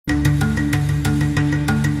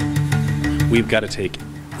We've got to take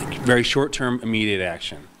very short-term, immediate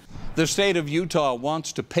action. The state of Utah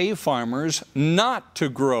wants to pay farmers not to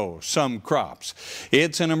grow some crops.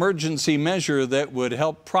 It's an emergency measure that would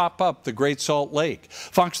help prop up the Great Salt Lake.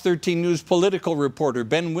 Fox 13 News political reporter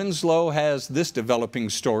Ben Winslow has this developing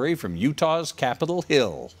story from Utah's Capitol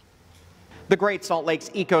Hill. The Great Salt Lake's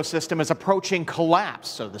ecosystem is approaching collapse,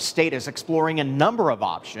 so the state is exploring a number of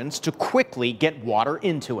options to quickly get water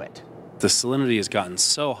into it. The salinity has gotten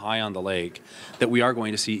so high on the lake that we are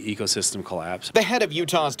going to see ecosystem collapse. The head of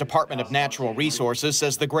Utah's Department of Natural Resources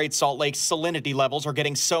says the Great Salt Lake's salinity levels are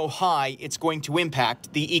getting so high it's going to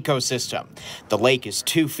impact the ecosystem. The lake is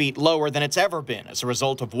 2 feet lower than it's ever been as a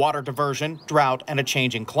result of water diversion, drought, and a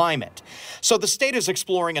changing climate. So the state is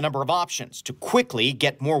exploring a number of options to quickly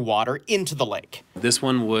get more water into the lake. This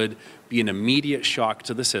one would be an immediate shock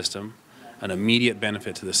to the system, an immediate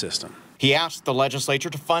benefit to the system. He asked the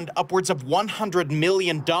legislature to fund upwards of $100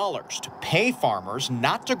 million to pay farmers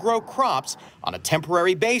not to grow crops on a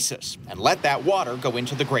temporary basis and let that water go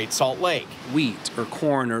into the Great Salt Lake. Wheat or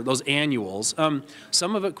corn or those annuals,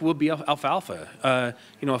 some of it will be alfalfa.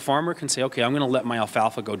 A farmer can say, okay, I'm going to let my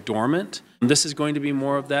alfalfa go dormant. This is going to be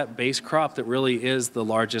more of that base crop that really is the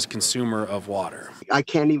largest consumer of water. I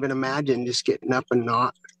can't even imagine just getting up and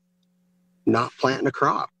not planting a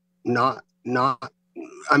crop,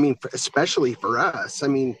 I mean, especially for us. I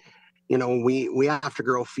mean, we have to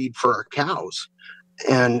grow feed for our cows.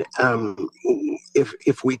 And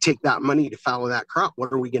if we take that money to fallow that crop,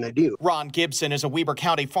 what are we going to do? Ron Gibson is a Weber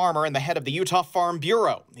County farmer and the head of the Utah Farm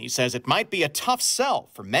Bureau. He says it might be a tough sell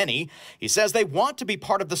for many. He says they want to be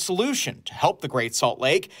part of the solution to help the Great Salt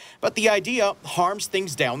Lake, but the idea harms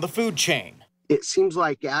things down the food chain. It seems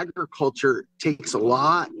like agriculture takes a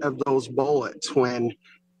lot of those bullets when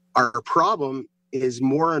our problem is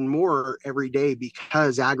more and more every day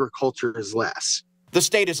because agriculture is less. The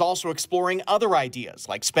state is also exploring other ideas,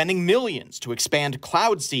 like spending millions to expand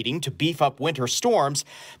cloud seeding to beef up winter storms.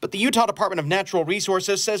 But the Utah Department of Natural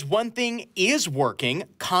Resources says one thing is working: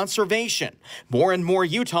 conservation. More and more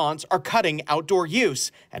Utahns are cutting outdoor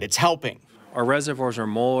use, and it's helping. Our reservoirs are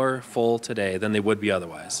more full today than they would be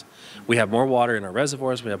otherwise. We have more water in our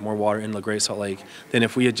reservoirs, we have more water in the Great Salt Lake than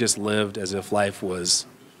if we had just lived as if life was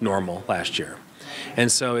normal last year.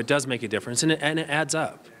 And so it does make a difference, and it adds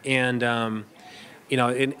up. And, and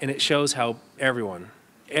it shows how everyone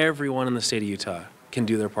in the state of Utah can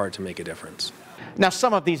do their part to make a difference. Now,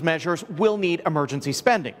 some of these measures will need emergency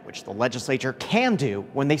spending, which the legislature can do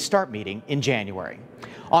when they start meeting in January.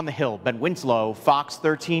 On the Hill, Ben Winslow, Fox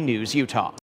 13 News, Utah.